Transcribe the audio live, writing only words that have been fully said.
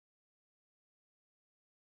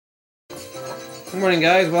Good morning,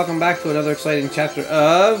 guys. Welcome back to another exciting chapter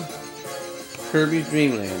of Kirby's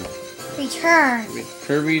Dreamland. Return.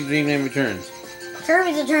 Kirby's Dreamland Returns.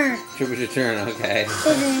 Kirby's Return. Kirby's Return, okay.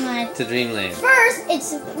 To Dreamland. To Dreamland. First,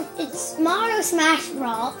 it's Mario Smash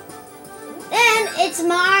Brawl. Then it's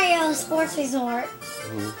Mario Sports Resort.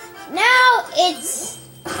 Mm-hmm. Now it's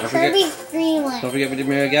Kirby's Dreamland. Don't forget we did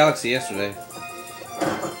Mario Galaxy yesterday.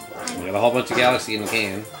 We got a whole bunch of Galaxy in the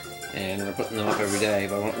can. And we're putting them up every day,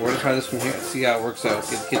 but we're going to try this one here, see how it works out,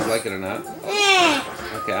 see if the kids like it or not.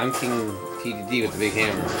 Okay, I'm King TDD with the big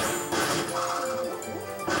hammer.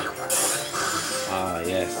 Ah,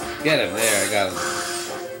 yes. Get him. There, I got him.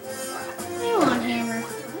 I want hammer.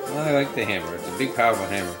 Well, I like the hammer. It's a big, powerful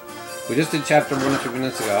hammer. We just did chapter 1 a few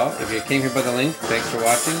minutes ago. If you came here by the link, thanks for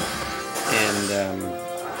watching. And I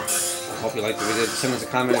hope you liked the video. Send us a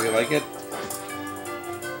comment if you like it.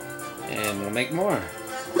 And we'll make more.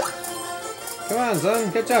 Come on,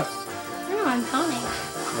 son, catch up. No, I'm taunting.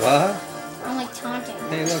 What? I'm like taunting.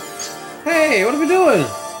 Hey, look. Hey, what are we doing?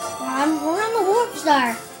 We're on the Warp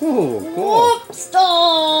Star. Ooh, cool. Warp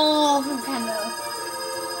Star from Taboo.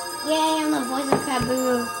 Yay, I'm the voice of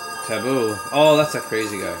Taboo. Taboo. Oh, that's that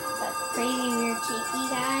crazy guy. That crazy, weird, cheeky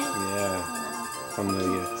guy. Yeah. From the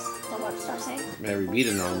Warp Star thing. Yeah, we beat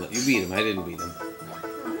him on. You beat him. I didn't beat him.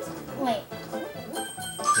 Wait. I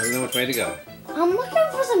don't know which way to go. I'm looking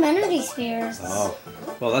for some energy spheres. Oh,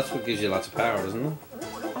 well, that's what gives you lots of power, doesn't it?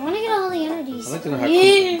 I want to get all the energy spheres. I'd like to know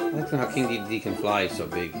how King DD can fly so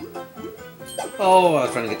big. Oh, I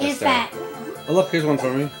was trying to get that star. Oh, look, here's one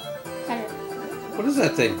for me. What is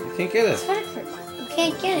that thing? I can't get it. You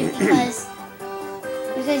can't get it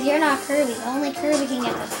because you're not Kirby. Only Kirby can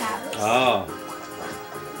get those powers. Oh,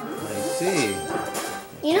 I see.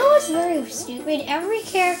 You know what's very stupid? Every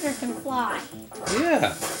character can fly.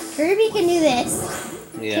 Yeah. Kirby can do this.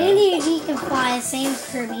 Yeah. King DD can fly the same as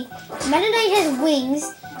Kirby. Meta Knight has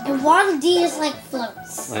wings, and Waddle Dee just like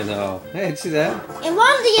floats. I know. Hey, did you see that? And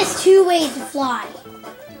Waddle Dee has 2 ways to fly.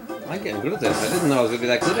 I'm getting good at this. I didn't know I was gonna be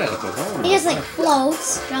that good at it. But He just like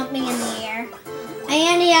floats, jumping in the air,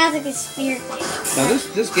 and he has like a spear thing. Now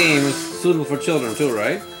this game is suitable for children too,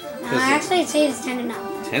 right? Actually, I'd say it's 10 and up.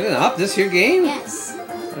 10 and up? This here game? Yes.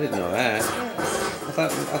 I didn't know that. I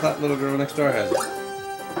thought little girl next door has it.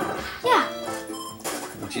 Yeah.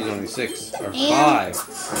 And she's only 6 or 5.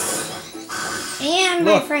 And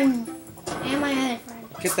look. my friend. And my other friend.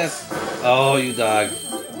 Get that. Oh, you dog.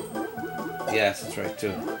 Yes, that's right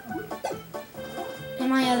too. And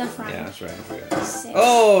my other friend. Yeah, that's right. I forgot. 6.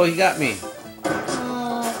 Oh, he got me.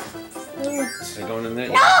 Oh, fruit. Are you going in there?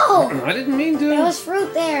 No! I didn't mean to. There was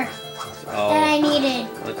fruit there. Oh. That I needed.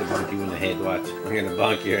 I'd like to bonk you in the head, watch. I'm gonna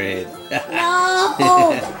bonk your head. No!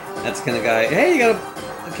 That's the kind of guy. Hey, you got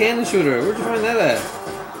a cannon shooter. Where'd you find that at?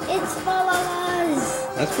 It's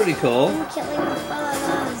Balalas. That's pretty cool. I'm killing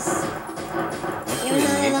Balalas. That's Even though pretty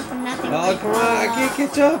they neat. look nothing Oh, like come on, I can't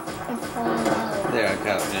catch up. There, I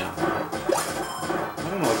got him now. I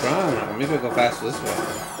don't know what's wrong. Maybe I'll go faster this way.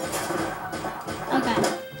 Okay.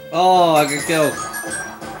 Oh, I got killed.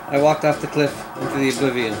 I walked off the cliff into the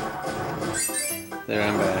oblivion. There,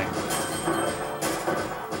 I'm back.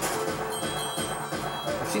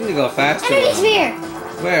 I seem to go faster. Energy sphere!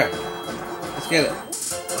 Where? Let's get it.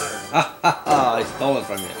 Ah ha ha! I stole it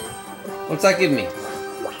from you. What's that give me?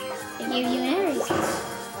 It gave you an energy sphere.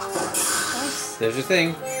 There's your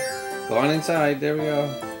thing. Go on inside. There we go.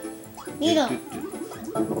 Needle.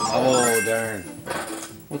 Oh, darn.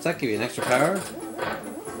 What's that give you? An extra power?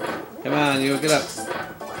 Come on, you get up.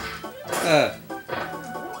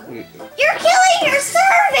 You're killing your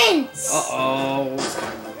servants! Uh-oh.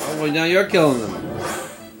 Oh, well, now you're killing them.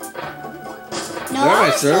 No, They're I my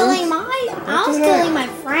was servants? killing my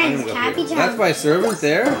friends. Happy time. That's my servant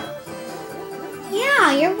there?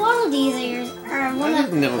 Yeah, your Waddle Dees are one I of...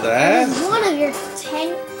 didn't know that. One of your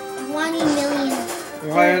 10, 20 million...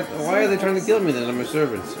 Why are they trying to kill me then? I'm my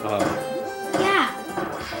servants. Oh. Yeah.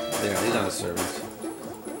 There, these are the servants.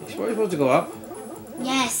 You're supposed to go up?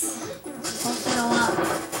 Yes. Supposed to go up.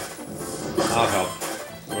 I'll help.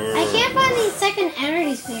 I can't find the second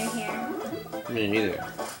energy sphere here. Me neither.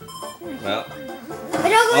 Well. But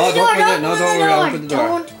don't go in the door, don't go in the door.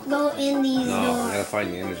 Don't go in these No, I doors. gotta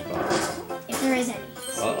find the energy box. If there is any.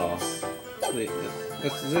 Uh-oh. Wait,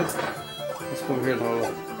 this is it? Let's go over here and hold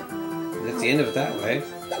it. That's the end of it that way.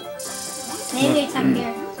 Maybe it's up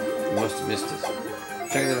here. You must have missed it.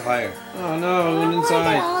 Check a little higher. Oh no, we went I want to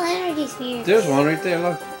inside. get all energy spheres. There's one right there,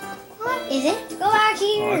 look. What is it? Go back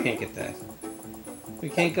here. Oh, I can't get that. We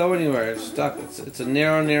can't go anywhere. It's stuck. It's a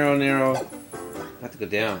narrow. I have to go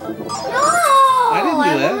down. No! I didn't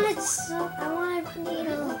do that. I wanted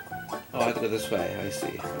needle. Oh, I have to go this way. I see.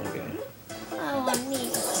 Okay. I want me.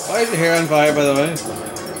 Why is your hair on fire, by the way?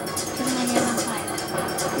 Because my hair's on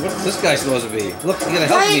fire. What's this guy supposed to be? Look, you got a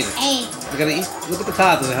health meter. We gotta eat. Look at the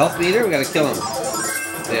top. There's a health meter. We gotta kill him.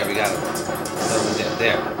 There, we got him.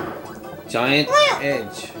 There. Giant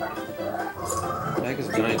edge. What the heck is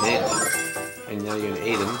a giant edge? And now you're gonna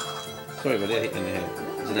eat him. Sorry about that, hit in the head.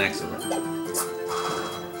 It's an accident.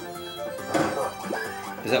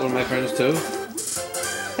 Is that one of my friends too?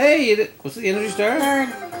 Hey, what's the energy star? Third.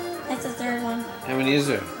 That's the third one. How many is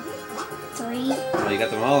there? 3. Oh, you got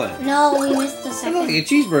them all in. No, we missed the That second. looks like a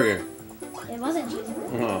cheeseburger. It wasn't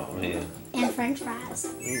cheeseburger. Oh, man. And French fries.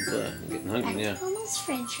 Oh, boy. I'm getting hungry now. McDonald's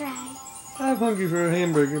French fries. I'm hungry for a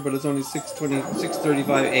hamburger, but it's only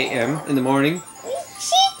 6:35 a.m. in the morning.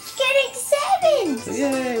 She's getting 7.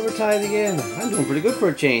 Yay, we're tied again. I'm doing pretty good for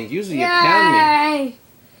a change. Usually you pound me.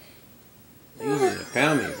 Usually you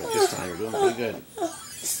pound me, but this time you're doing pretty good.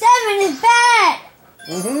 7 is bad.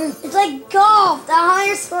 Mm-hmm. It's like golf. The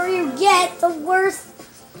higher score you get, the worse.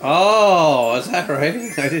 Oh, is that right?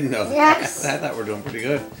 I didn't know that. Yes. I thought we're doing pretty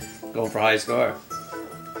good. Going for high score.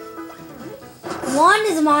 1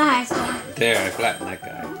 is my high score. There, I flattened that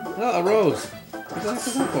guy. Oh, a rose. What the heck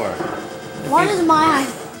is that for? 1 is my high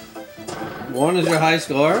score. 1 is your high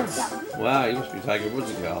score? Yeah. Wow, you must be Tiger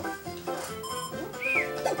Woods gal.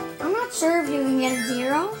 I'm not sure if you can get a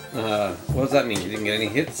 0. What does that mean? You didn't get any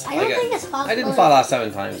hits? I don't think it's possible. I didn't fall off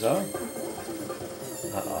 7 times, though.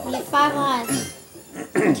 You get 5 lives.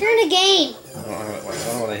 Turn the game. I don't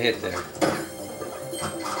know what I hit there.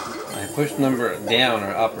 I pushed number down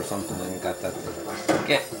or up or something and got that thing.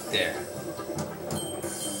 Get there.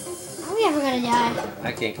 Are we ever gonna die?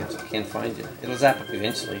 I can't find you. It'll zap up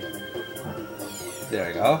eventually. There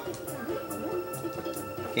I go.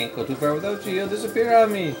 I can't go too far without you. You'll disappear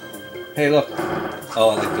on me. Hey, look. Oh,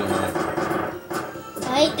 I like doing that.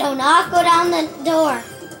 Wait, do not go down the door.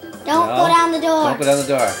 Don't go down the door. Don't go down the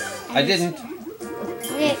door. I didn't.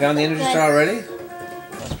 Okay, You found the energy good. star already?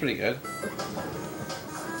 That's pretty good.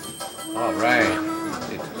 Alright.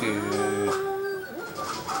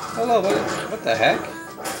 Hello, what the heck?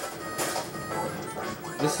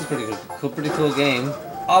 This is pretty cool game.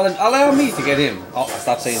 Allow me to get him. Oh,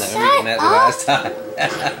 stop saying that. You got mad at me last time.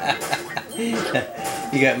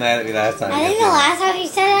 You got mad at me last time. I think the last time you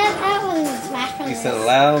said that was in Smash Bros. You said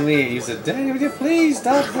allow me. You said, Daddy, would you please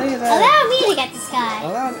stop saying that? Allow me to get this guy.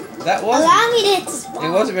 Allow me. That was. Allow me to hit this ball. It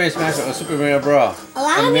wasn't very Smash Bros. It was Super Mario Bros.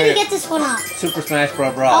 Allow me to get this one off. Super Smash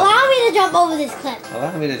Bros. Allow me to jump over this cliff.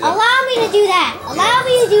 Allow me to jump. Allow me to do that. Allow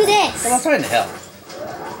me to do this. Well, I'm trying to help.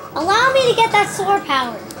 Allow me to get that sword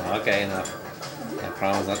power. Okay, enough. I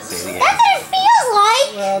promise not to say it again. That's what it feels like.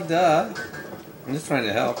 Well, duh. I'm just trying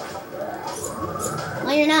to help.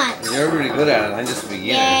 No, you're not. You're really good at it. I'm just a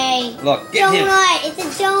beginner. Yay. Look, get him. Donut. It's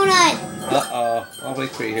a donut. Uh-oh. I'll wait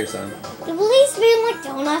for you here, son. Do policemen like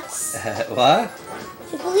donuts? What?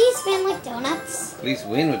 Do policemen like donuts? Police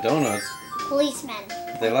win with donuts. Policemen.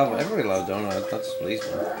 Everybody loves donuts, not just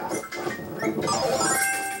policemen.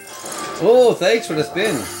 Oh, thanks for the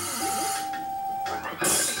spin.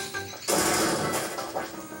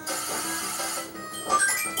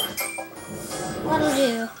 What'll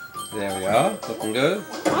do? There we are. Looking good.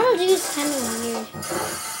 What'll do is kind of weird.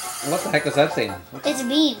 What the heck is that thing? It's a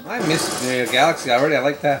beam. I missed the Galaxy already. I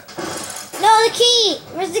like that. No, the key!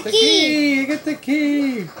 Where's the key? You get the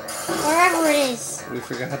key! Wherever it is. We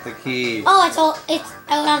forgot the key. Oh, it's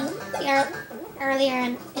out earlier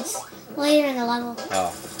and it's later in the level.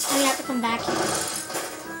 Oh. I'm gonna have to come back here.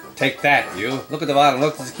 Take that, you. Look at the bottom.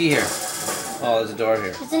 Look, there's a key here. Oh, there's a door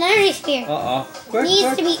here. It's an energy sphere. Uh-oh. It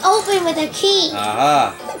needs to be open with a key.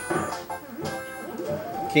 Aha.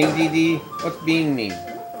 King DD, what's beam mean?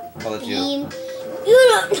 Well, it's you. Beam. You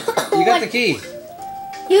don't know You got the key.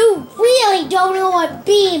 You really don't know what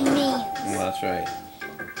beam means. Well, that's right.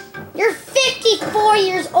 You're 54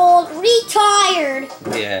 years old, retired,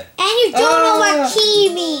 Yeah. and you don't know what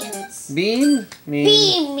key means. Beam?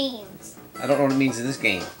 Beam means. I don't know what it means in this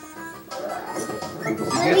game.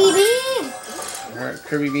 Kirby beam.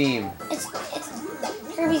 Kirby beam. It's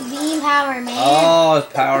Kirby's beam power, man. Oh,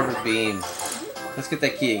 it's power of beam. Let's get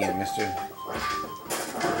that key again, mister.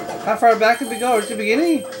 How far back did we go? At the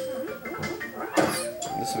beginning?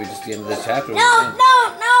 This will be just the end of this chapter. No.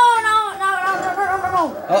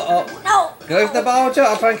 Uh-oh. No. Go to the ball, Joe.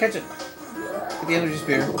 I'll try and catch it. Get the energy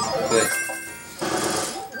spear. Good.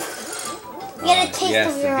 Get a taste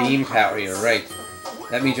Yes, of your the own. beam power. You're right.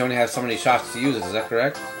 That means you only have so many shots to use it. Is that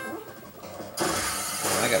correct?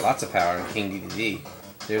 I got lots of power in King DDD.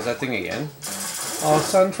 There's that thing again. Oh,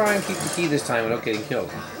 son, try and keep the key this time without getting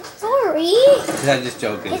killed. Sorry. I'm just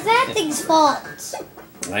joking. It's that thing's fault.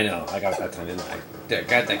 I know. I got that time, didn't I? There,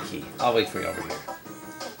 got that key. I'll wait for you over here.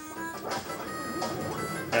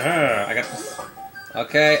 I got this.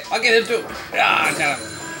 Okay, I'll get into it. Ah, I got him.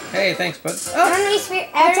 Hey, thanks, bud. Oh,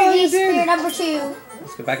 Energy spear number 2.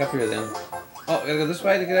 let's go back up here then. Oh, gotta go this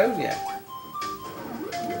way to get out? Yeah.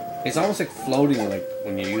 It's almost like floating, like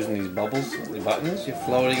when you're using these bubbles, the buttons. You're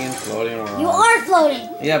floating and floating around. You are floating.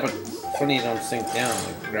 Yeah, but it's funny you don't sink down,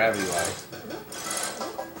 like gravity-wise.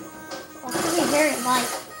 Well, it's gonna be very light.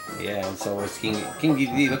 Yeah, and so it's King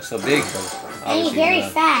DD looks so big, but And he's very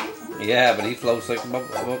fat. Yeah, but he floats like a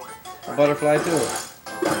butterfly too.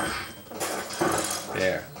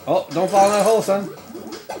 There. Oh, don't fall in that hole, son.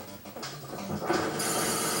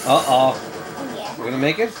 Uh-oh. Oh, yeah. We're gonna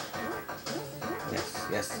make it? Yes,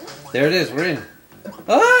 yes. There it is, we're in.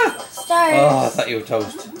 Ah! Stars. Oh, I thought you were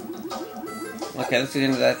toast. Okay, let's get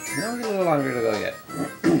into that. No, we got a little longer to go yet.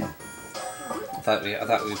 I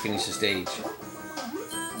thought we finished the stage.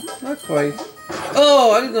 Not quite.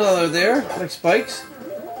 Oh, I didn't know they were there. Like spikes. I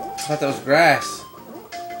thought that was grass.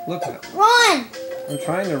 Look. Run! I'm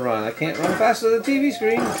trying to run. I can't run faster than the TV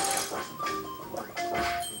screen.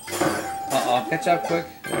 Uh-oh, catch up quick.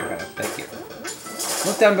 There, got it. Thank you.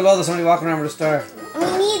 Look down below, there's somebody walking around with a star. And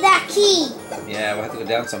we need that key. Yeah, we'll have to go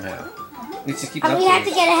down somehow. Let's just keep And we have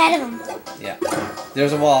to get ahead of him. Yeah.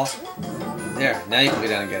 There's a wall. There, now you can go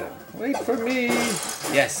down and get him. Wait for me.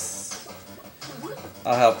 Yes.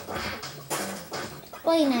 I'll help.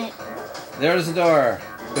 Wait a minute. There's the door.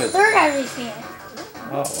 Good. 3rd energy sphere.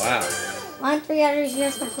 Oh, wow. 1, 3 energy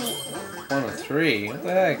spheres complete. 1 of 3. What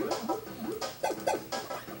the heck?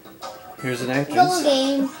 Here's an entrance. Little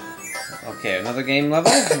game. Okay, another game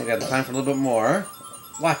level. We got time for a little bit more.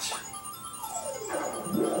 Watch.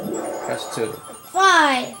 Press 2.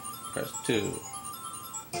 5. Press 2.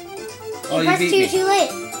 Oh, you beat me. Too late.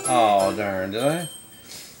 Oh darn! Did I?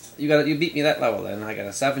 You beat me that level. Then I got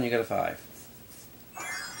a 7. You got a 5.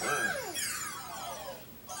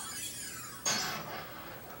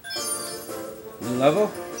 New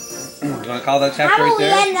level. You want to call that chapter right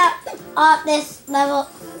there? How will we end up this level?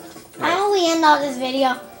 How will we end up this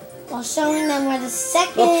video? While showing them where the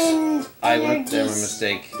second I went there by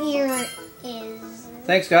mistake. Sphere is.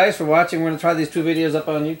 Thanks guys for watching. We're going to try these 2 videos up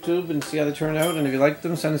on YouTube and see how they turn out. And if you like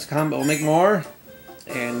them, send us a comment. We'll make more.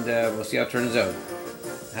 And we'll see how it turns out.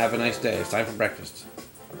 Have a nice day. It's time for breakfast.